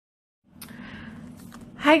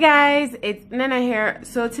Hi guys, it's Nnenna here.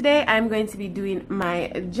 So today I'm going to be doing my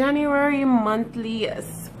January monthly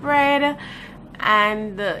spread,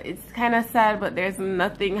 and it's kind of sad, but there's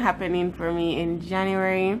nothing happening for me in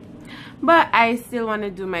January, but I still want to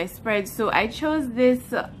do my spread. So I chose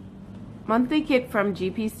this monthly kit from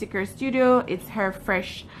GP Sticker Studio. It's her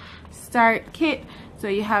fresh start kit. So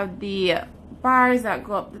you have the bars that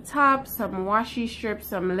go up the top, some washi strips,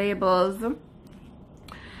 some labels,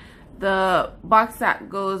 the box that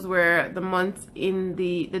goes where the months in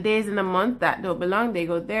the days in the month that don't belong, they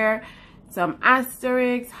go there, some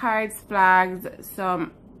asterisks, hearts, flags,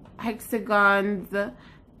 some hexagons,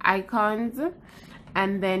 icons,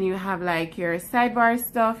 and then you have like your sidebar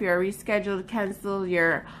stuff, your rescheduled, cancel,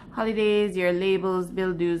 your holidays, your labels,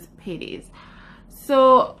 bill dues, paydays.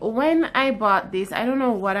 So when I bought this, I don't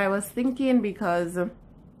know what I was thinking, because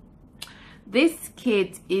this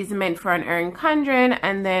kit is meant for an Erin Condren,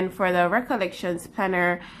 and then for the Recollections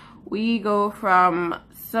planner we go from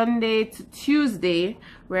Sunday to Tuesday,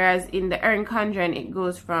 whereas in the Erin Condren it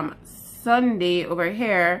goes from Sunday over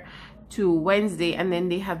here to Wednesday, and then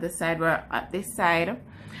they have the sidebar at this side.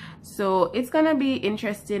 So it's gonna be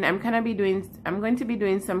interesting. I'm going to be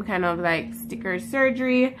doing some kind of like sticker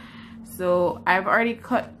surgery. So I've already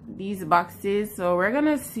cut these boxes, so we're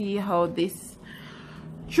gonna see how this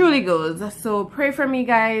truly goes. So pray for me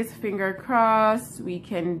guys, fingers crossed we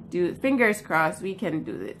can do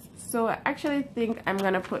this. So I actually think I'm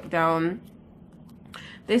gonna put down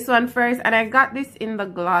this one first, and I got this in the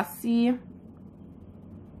glossy.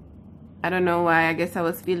 I don't know why, I guess I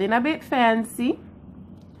was feeling a bit fancy,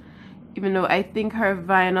 even though I think her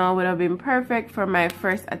vinyl would have been perfect for my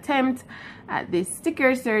first attempt at this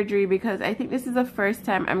sticker surgery, because I think this is the first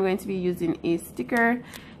time I'm going to be using a sticker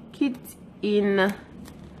kit in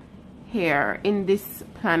here, in this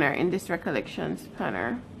planner, in this Recollections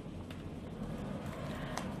planner,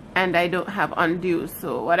 and I don't have undo,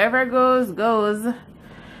 so whatever goes goes. All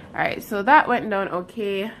right, so that went down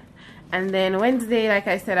okay. And then Wednesday, like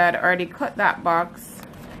I said, I'd already cut that box,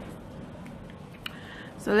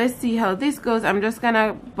 so let's see how this goes. I'm just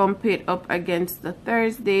gonna bump it up against the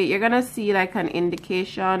Thursday. You're gonna see like an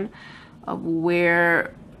indication of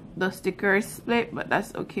where the sticker is split, but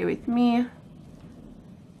that's okay with me.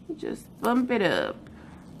 Just bump it up.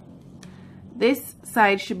 This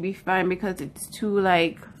side should be fine because it's two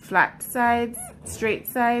like flat sides, straight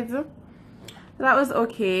sides. So that was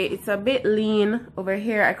okay. It's a bit lean over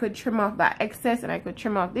here. I could trim off that excess and I could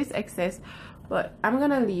trim off this excess, but I'm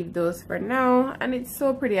gonna leave those for now. And it's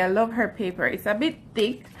so pretty. I love her paper. It's a bit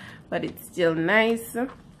thick, but it's still nice.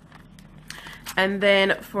 And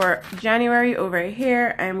then for January over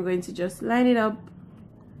here, I'm going to just line it up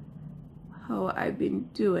how I've been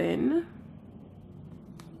doing.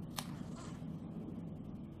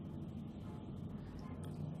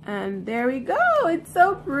 And there we go. It's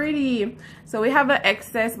so pretty. So we have an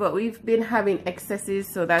excess, but we've been having excesses,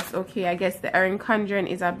 so that's okay. I guess the Erin Condren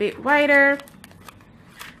is a bit wider.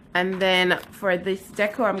 And then for this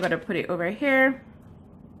deco, I'm gonna put it over here.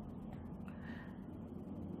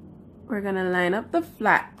 We're gonna line up the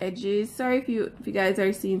flat edges. Sorry if you guys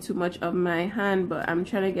are seeing too much of my hand, but I'm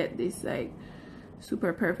trying to get this like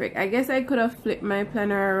super perfect. I guess I could have flipped my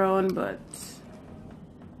planner around, but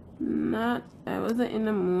I wasn't in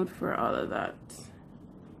the mood for all of that.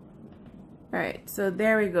 All right, so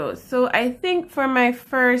there we go. So I think for my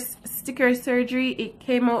first sticker surgery, it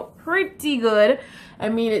came out pretty good. I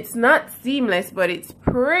mean, it's not seamless, but it's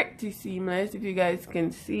pretty seamless, if you guys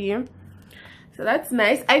can see. So that's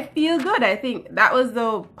nice. I feel good. I think that was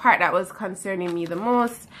the part that was concerning me the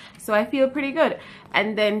most. So I feel pretty good.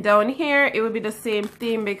 And then down here, it would be the same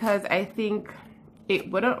thing, because I think it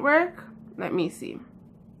wouldn't work. Let me see.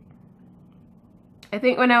 I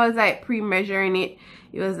think when I was like pre-measuring it,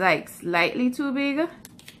 it was like slightly too big.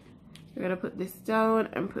 We're gonna put this down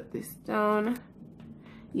and put this down.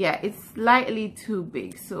 Yeah, it's slightly too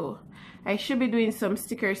big. So I should be doing some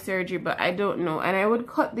sticker surgery, but I don't know. And I would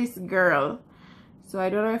cut this girl. So I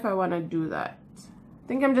don't know if I want to do that. I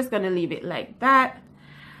think I'm just going to leave it like that.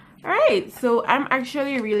 Alright, so I'm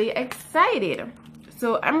actually really excited.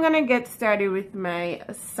 So I'm going to get started with my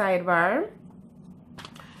sidebar.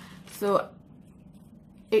 So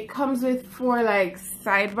it comes with 4 like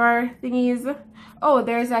sidebar thingies. Oh,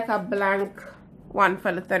 there's like a blank one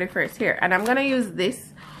for the 31st here. And I'm going to use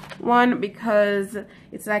this one because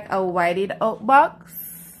it's like a whited out box.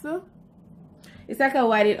 It's like a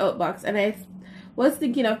whited out box, and I was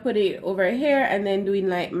thinking of putting it over here and then doing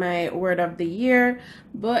like my word of the year,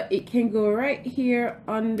 but it can go right here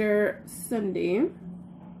under Sunday,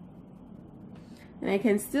 and I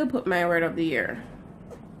can still put my word of the year.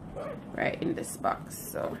 right in this box.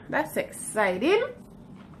 So that's exciting.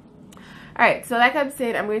 Alright, so like I'm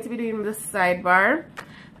saying, I'm going to be doing the sidebar.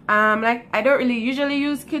 Like I don't really usually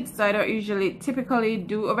use kits, so I don't usually typically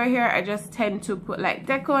do over here. I just tend to put like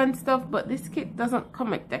deco and stuff, but this kit doesn't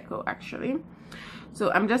come with deco actually.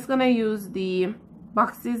 So I'm just gonna use the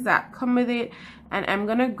boxes that come with it, and I'm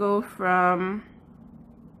gonna go from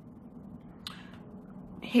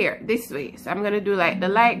here this way. So I'm gonna do like the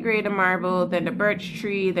light gray, the marble, then the birch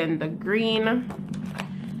tree, then the green.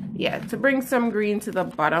 Yeah, to bring some green to the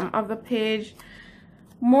bottom of the page.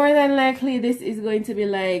 More than likely this is going to be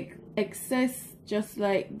like excess, just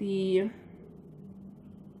like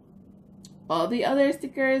all the other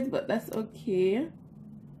stickers, but that's okay.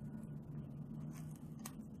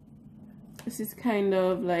 This is kind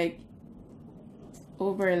of like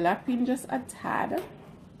overlapping just a tad.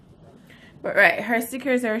 But right, her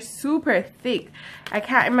stickers are super thick. I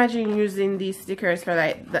can't imagine using these stickers for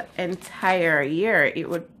like the entire year. It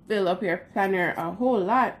would fill up your planner a whole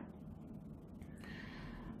lot.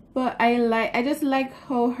 But I just like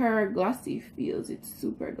how her glossy feels. It's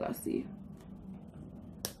super glossy.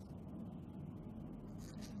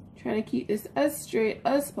 Trying to keep this as straight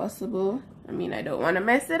as possible. I mean, I don't want to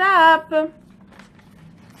mess it up.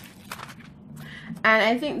 And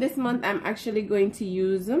I think this month I'm actually going to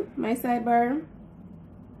use my sidebar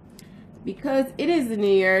because it is New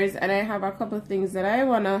Year's and I have a couple of things that I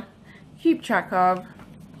want to keep track of,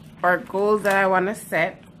 or goals that I want to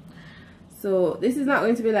set. So this is not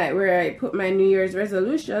going to be like where I put my New Year's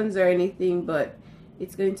resolutions or anything, but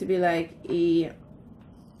it's going to be like a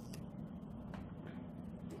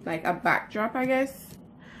backdrop, I guess.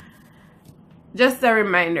 Just a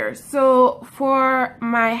reminder. So for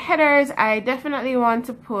my headers, I definitely want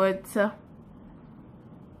to put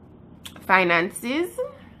finances.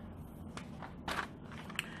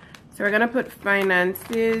 So we're gonna put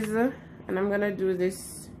finances, and I'm gonna do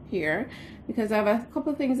this here because I have a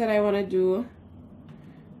couple things that I want to do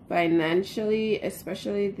financially,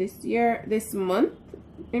 especially this month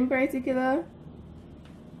in particular.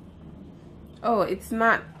 Oh, it's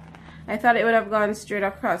not. I thought it would have gone straight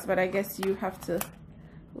across, but I guess you have to.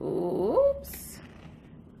 Oops.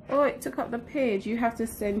 Oh, it took up the page. You have to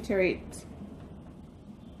center it.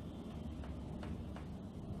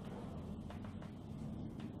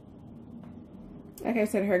 Like I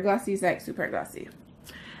said, her glossy is like super glossy.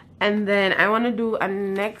 And then I want to do a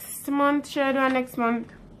next month. Should I do a next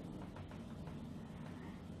month?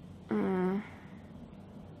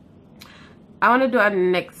 I want to do a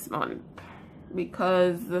next month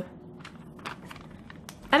because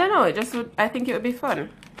I don't know, it just would, I think it would be fun.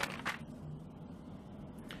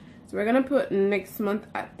 So we're gonna put next month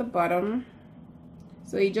at the bottom,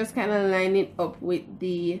 so you just kind of line it up with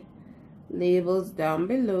the labels down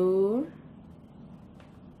below.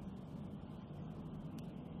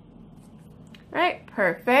 Right,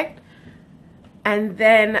 perfect. And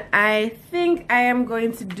then I think I am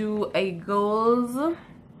going to do a goals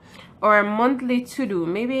or a monthly to-do.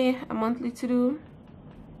 Maybe a monthly to-do.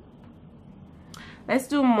 Let's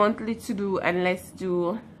do monthly to-do, and let's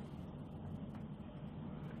do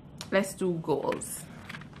goals.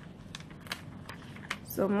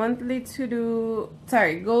 So monthly to-do,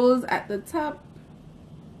 sorry, goals at the top.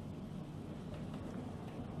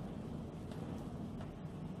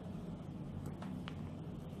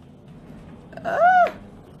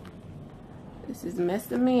 This is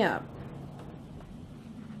messing me up.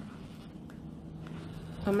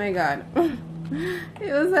 Oh my god.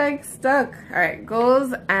 It was like stuck. Alright,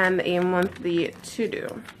 goals and a monthly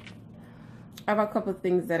to-do. I have a couple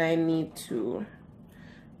things that I need to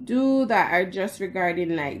do that are just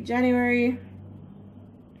regarding like January.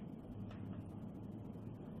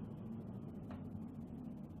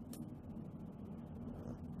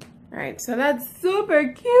 Alright, so that's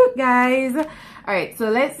super cute, guys. Alright, so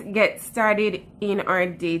let's get started in our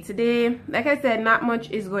day today. Like I said, not much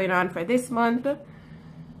is going on for this month.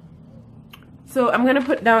 So I'm gonna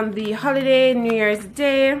put down the holiday, New Year's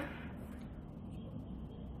Day.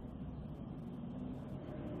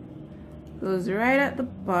 Goes right at the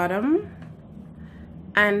bottom.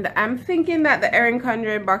 And I'm thinking that the Erin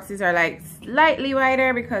Condren boxes are like slightly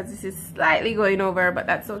wider because this is slightly going over, but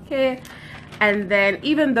that's okay. And then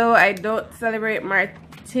even though I don't celebrate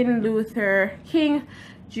Martin Luther King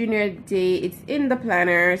Jr. Day, it's in the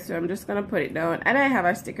planner, so I'm just gonna put it down. And I have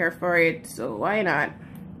a sticker for it, so why not?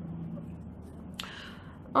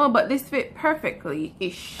 Oh, but this fit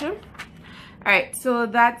perfectly-ish. Alright, so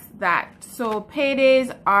that's that. So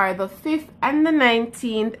paydays are the 5th and the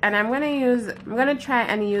 19th, and I'm gonna try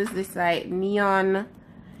and use this like neon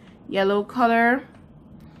yellow color.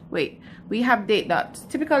 Wait, we have date dots.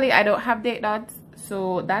 Typically I don't have date dots,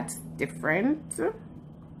 so that's different.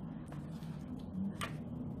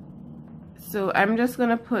 So I'm just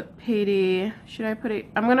gonna put payday. Should I put it?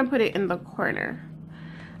 I'm gonna put it in the corner.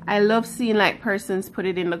 I love seeing like persons put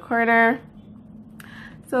it in the corner,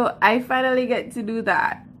 so I finally get to do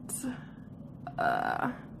that.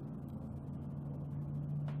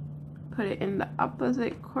 Put it in the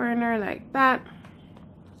opposite corner like that.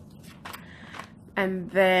 And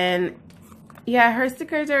then yeah, her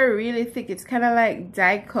stickers are really thick. It's kind of like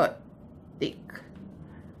die cut thick.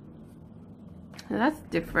 So that's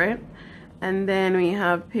different. And then we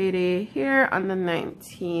have payday here on the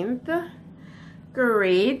 19th.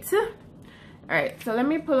 Great. All right, so let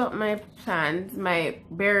me pull up my plans, my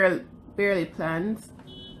barely plans.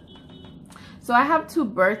 So I have 2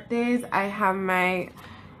 birthdays. I have my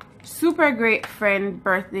super great friend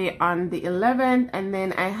birthday on the 11th, and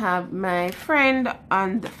then I have my friend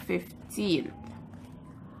on the 15th.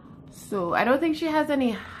 So I don't think she has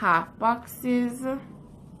any half boxes.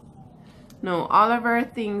 No, all of her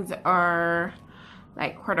things are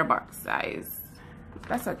like quarter box size.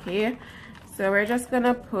 That's okay. So we're just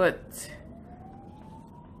gonna put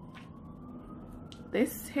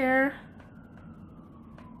this here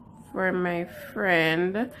for my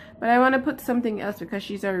friend, but I want to put something else because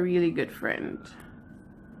she's a really good friend.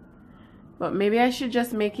 But maybe I should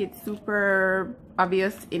just make it super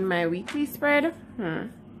obvious in my weekly spread.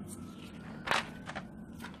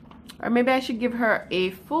 Or maybe I should give her a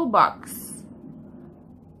full box.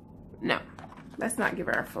 No, let's not give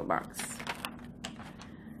her a full box.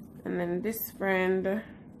 And then this friend,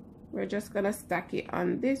 we're just gonna stack it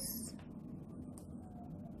on this.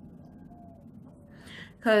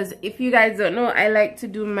 Because if you guys don't know, I like to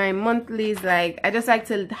do my monthlies, like I just like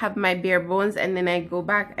to have my bare bones, and then I go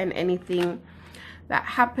back and anything that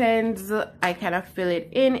happens I kind of fill it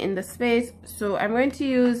in the space. So I'm going to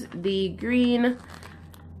use the green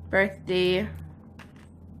birthday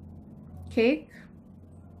cake.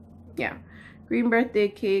 Yeah, green birthday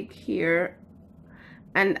cake here.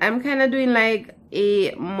 And I'm kind of doing like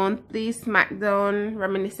a monthly smackdown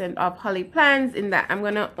reminiscent of Holly plans, in that I'm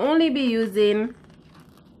gonna only be using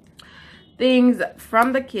things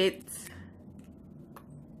from the kit.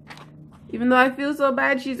 Even though I feel so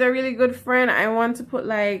bad, she's a really good friend, I want to put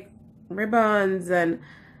like ribbons and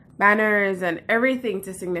banners and everything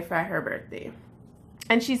to signify her birthday.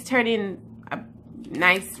 And she's turning a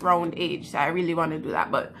nice round age, so I really want to do that,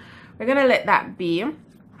 but we're gonna let that be.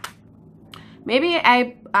 Maybe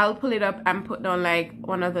I'll pull it up and put down like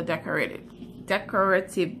one of the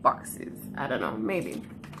decorative boxes. I don't know, maybe.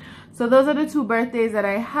 So those are the 2 birthdays that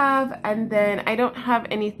I have, and then I don't have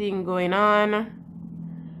anything going on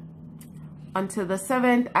until the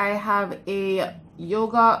 7th. I have a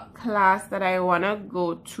yoga class that I want to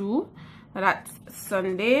go to. That's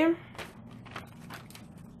Sunday.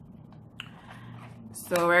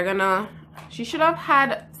 So we're gonna, she should have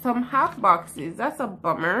had some half boxes. That's a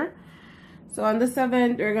bummer. So on the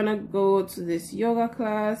 7th, we're gonna go to this yoga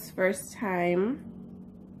class. First time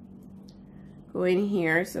going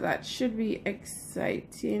here, so that should be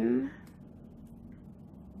exciting.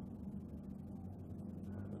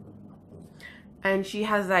 And she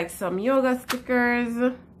has like some yoga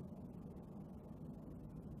stickers.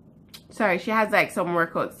 Sorry, she has like some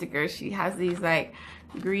workout stickers. She has these like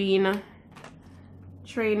green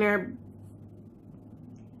trainer,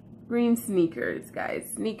 green sneakers, guys.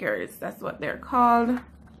 Sneakers, that's what they're called.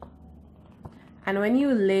 And when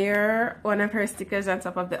you layer one of her stickers on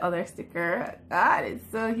top of the other sticker, that is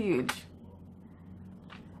so huge.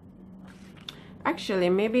 Actually,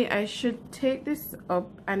 maybe I should take this up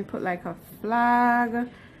and put like a flag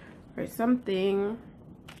or something.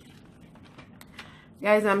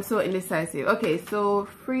 Guys, I'm so indecisive. Okay, so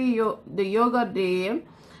the yoga day,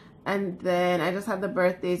 and then I just have the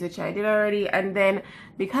birthdays, which I did already. And then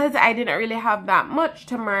because I didn't really have that much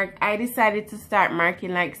to mark, I decided to start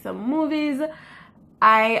marking like some movies.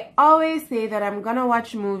 I always say that I'm gonna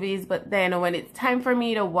watch movies, but then when it's time for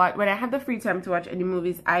me to watch, when I have the free time to watch any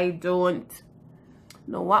movies, I don't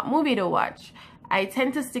know what movie to watch. I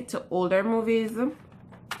tend to stick to older movies,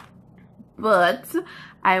 but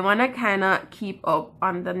I want to kind of keep up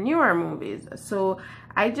on the newer movies. So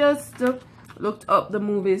I just looked up the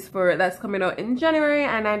movies for that's coming out in January,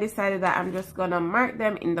 and I decided that I'm just gonna mark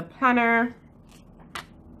them in the planner,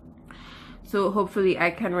 so hopefully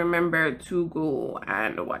I can remember to go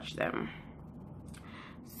and watch them.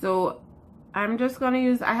 So I'm just gonna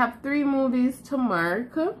use, I have 3 movies to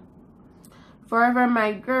mark: Forever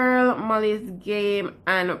My Girl, Molly's Game,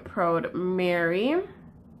 and Proud Mary.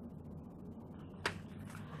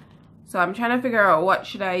 So I'm trying to figure out what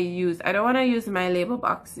should I use. I don't want to use my label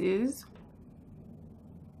boxes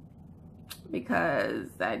because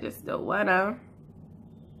I just don't wanna.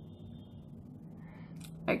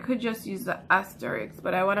 I could just use the asterisks,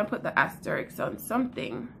 but I want to put the asterisks on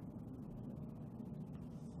something.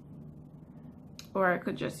 Or I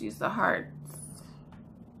could just use the hearts.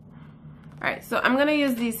 Alright, so I'm gonna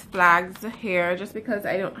use these flags here just because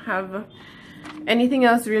I don't have anything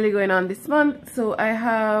else really going on this month. So I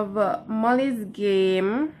have Molly's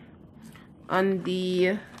Game on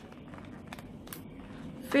the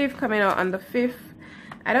 5th, coming out on the 5th.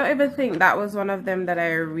 I don't even think that was one of them that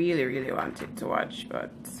I really wanted to watch,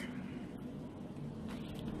 but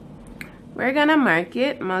we're gonna mark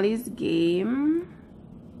it Molly's Game.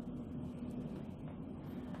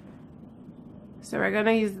 So we're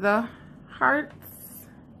gonna use the hearts,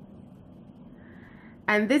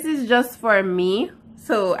 and this is just for me,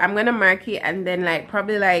 so I'm gonna mark it, and then like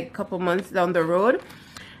probably like a couple months down the road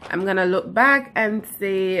I'm gonna look back and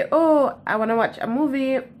say, oh, I want to watch a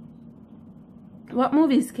movie, what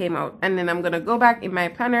movies came out, and then I'm gonna go back in my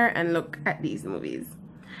planner and look at these movies.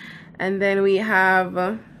 And then we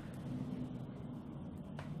have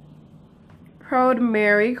Proud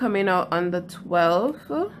Mary coming out on the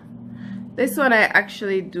 12th. This one I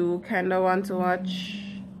actually do kind of want to watch.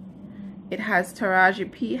 It has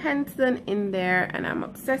Taraji P. Henson in there, and I'm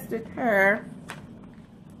obsessed with her.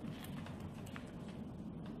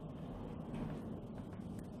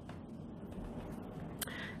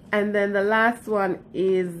 And then the last one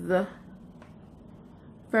is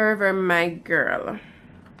Forever My Girl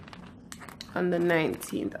on the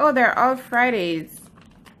 19th. Oh, they're all Fridays.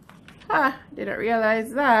 Ha, didn't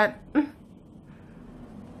realize that.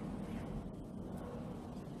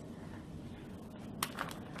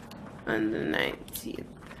 On the 19th.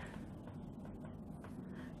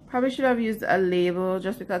 Probably should have used a label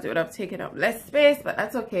just because it would have taken up less space, but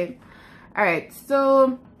that's okay. Alright,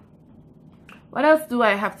 so what else do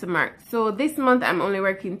I have to mark? So this month I'm only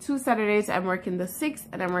working 2 Saturdays. I'm working the 6th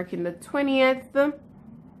and I'm working the 20th.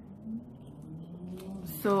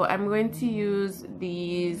 So I'm going to use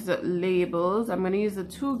these labels. I'm going to use the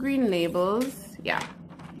 2 green labels. Yeah.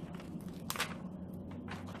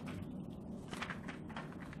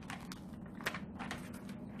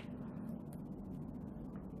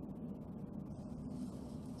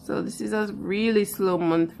 So this is a really slow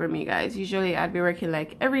month for me, guys. Usually I'd be working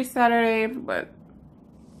like every Saturday, but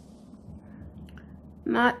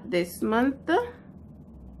not this month.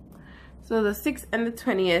 So the 6th and the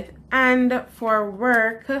 20th. And for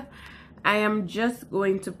work, I am just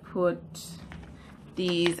going to put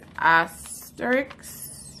these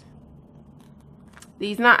asterisks.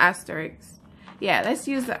 These, not asterisks. Yeah, let's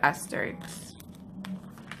use the asterisks.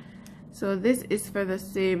 So this is for the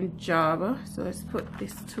same job. So let's put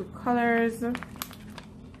these 2 colors.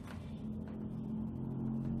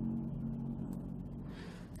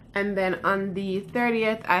 And then on the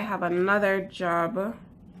 30th, I have another job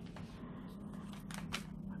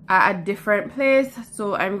at a different place.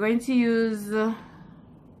 So I'm going to use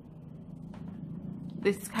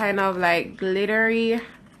this kind of like glittery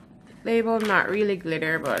label. Not really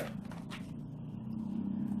glitter, but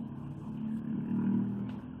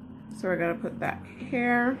so we're gonna put that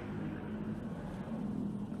here.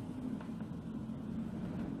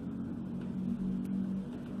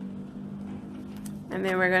 And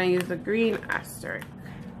then we're gonna use the green asterisk.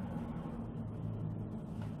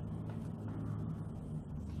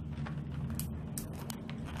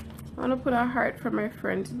 I wanna put a heart for my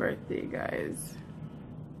friend's birthday, guys.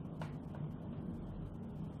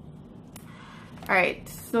 Alright,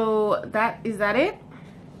 so is that it?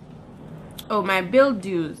 Oh, my bill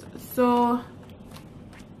dues. So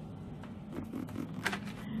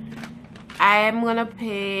I am gonna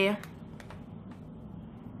pay.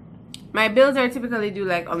 My bills are typically due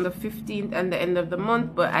like on the 15th and the end of the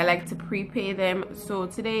month, but I like to prepay them. So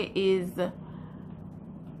today is the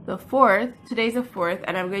 4th. Today's the 4th,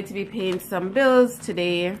 and I'm going to be paying some bills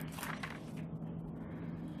today.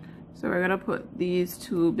 So we're gonna put these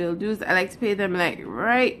 2 bill dues. I like to pay them like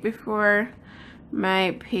right before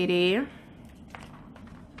my payday.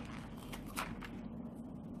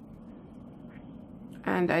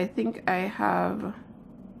 And I think I have,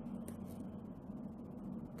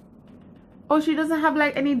 oh, she doesn't have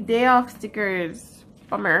like any day off stickers.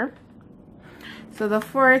 Bummer. So the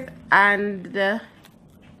 4th and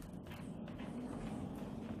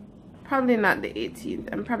probably not the 18th.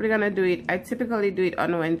 I'm probably gonna do it, I typically do it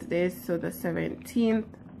on Wednesdays, so the 17th.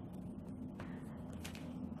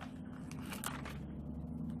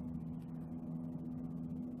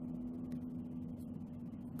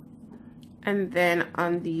 And then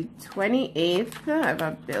on the 28th, I have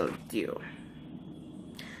a bill due.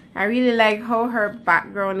 I really like how her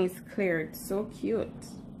background is clear. It's so cute.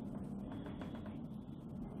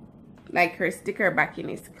 Like her sticker backing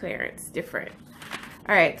is clear. It's different.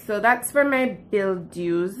 Alright, so that's for my bill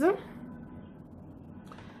dues.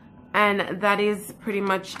 And that is pretty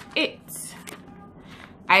much it.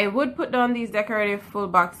 I would put down these decorative full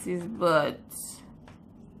boxes, but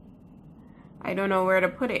I don't know where to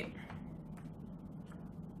put it.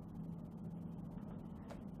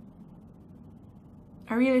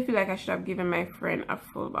 I really feel like I should have given my friend a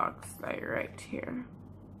full box, like right here.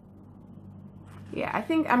 Yeah, I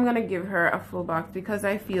think I'm gonna give her a full box because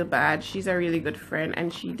I feel bad. She's a really good friend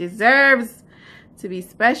and she deserves to be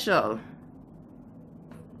special.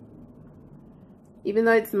 Even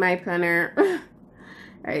though it's my planner.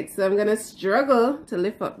 Alright, so I'm gonna struggle to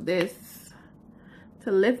lift up this.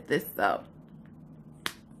 To lift this up.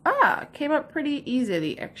 Ah, came up pretty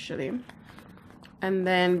easily actually. And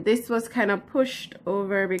then this was kind of pushed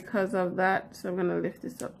over because of that. So I'm gonna lift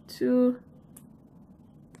this up too.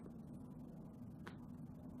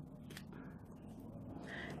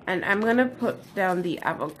 And I'm gonna put down the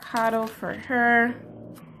avocado for her.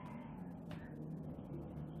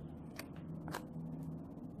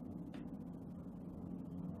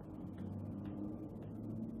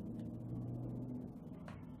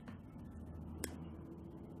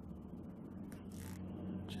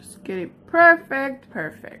 Just get it perfect.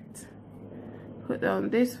 Put down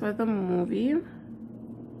this for the movie.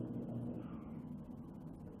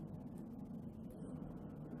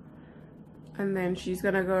 And then she's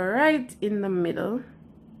gonna go right in the middle.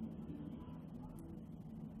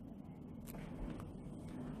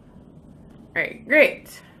 Alright,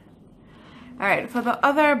 great. Alright, for the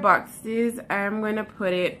other boxes, I'm gonna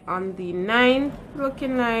put it on the 9th,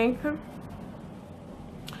 looking like.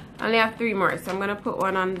 I only have 3 more, so I'm gonna put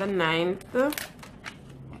one on the 9th.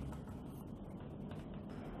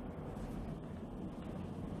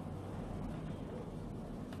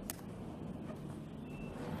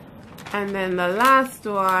 And then the last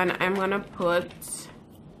one, I'm gonna put,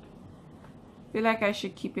 I feel like I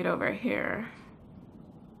should keep it over here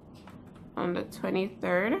on the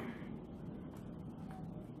 23rd.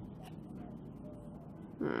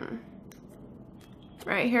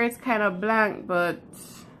 Right here it's kind of blank, but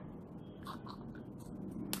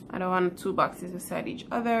I don't want 2 boxes beside each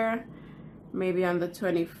other. Maybe on the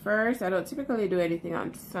 21st. I don't typically do anything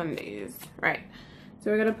on Sundays. Right,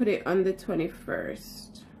 so we're gonna put it on the 21st.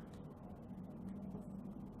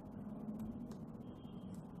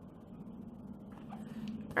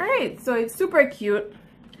 Alright, so it's super cute.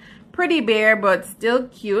 Pretty bare, but still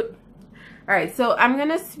cute. Alright, so I'm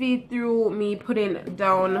gonna speed through me putting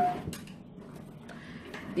down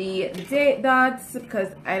the date dots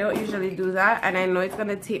because I don't usually do that, and I know it's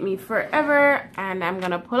gonna take me forever, and I'm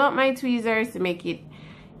gonna pull out my tweezers to make it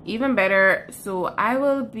even better. So I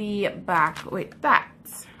will be back with that.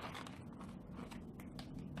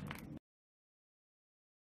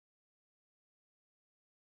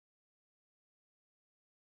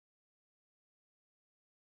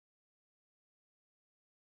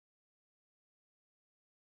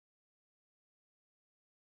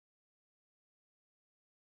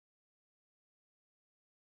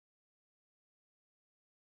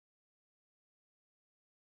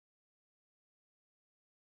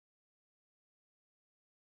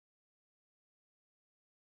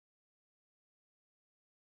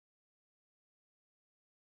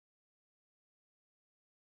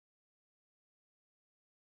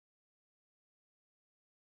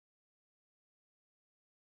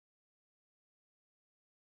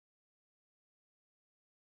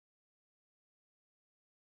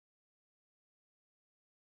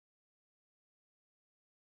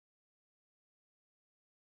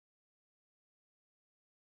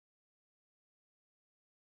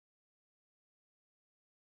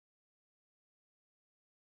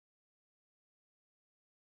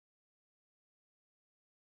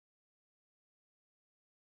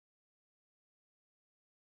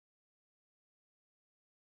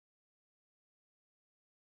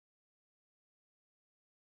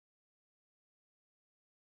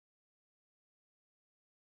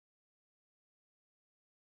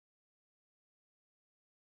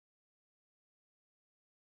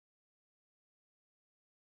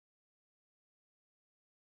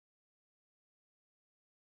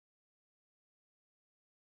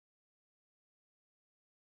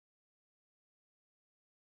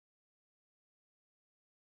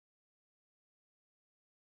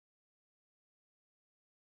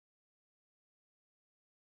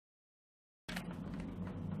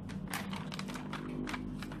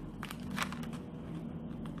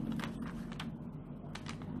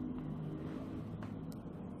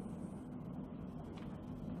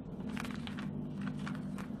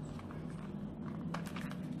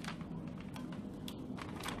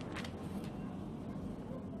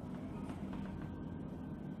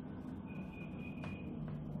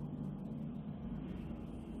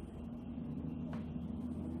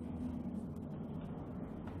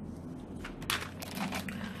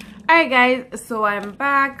 Alright guys, so I'm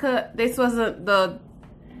back. This wasn't, the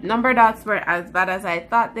number dots were as bad as I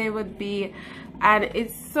thought they would be, and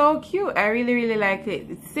it's so cute. I really liked it.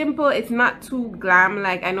 It's simple, it's not too glam.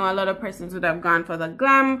 Like, I know a lot of persons would have gone for the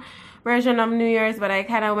glam version of New Year's, but I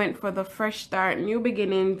kind of went for the fresh start, new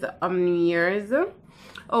beginnings of New Year's.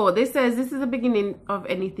 Oh, this says this is the beginning of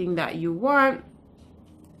anything that you want.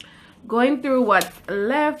 Going through what's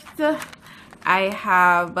left, I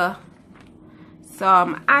have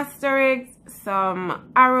some asterisks,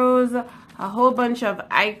 some arrows, a whole bunch of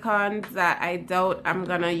icons that I doubt I'm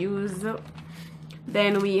gonna use.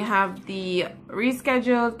 Then we have the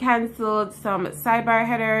rescheduled, canceled, some sidebar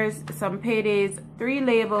headers, some paydays, 3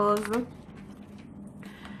 labels.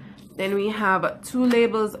 Then we have 2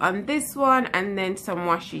 labels on this one, and then some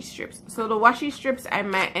washi strips. So the washi strips I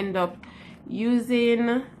might end up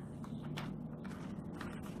using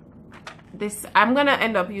this. I'm gonna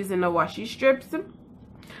end up using the washi strips,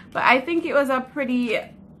 but I think it was a pretty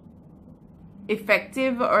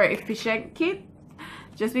effective or efficient kit,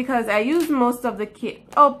 just because I used most of the kit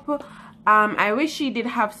up. I wish she did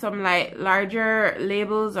have some like larger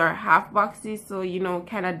labels or half boxes, so you know,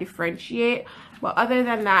 kind of differentiate. But other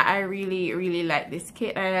than that, I really like this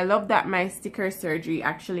kit, and I love that my sticker surgery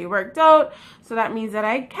actually worked out. So that means that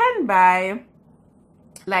I can buy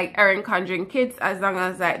like Erin Conjuring kits as long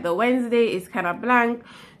as like the Wednesday is kind of blank,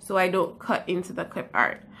 so I don't cut into the clip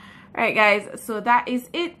art. Alright guys, so that is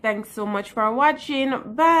it. Thanks so much for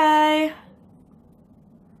watching. Bye.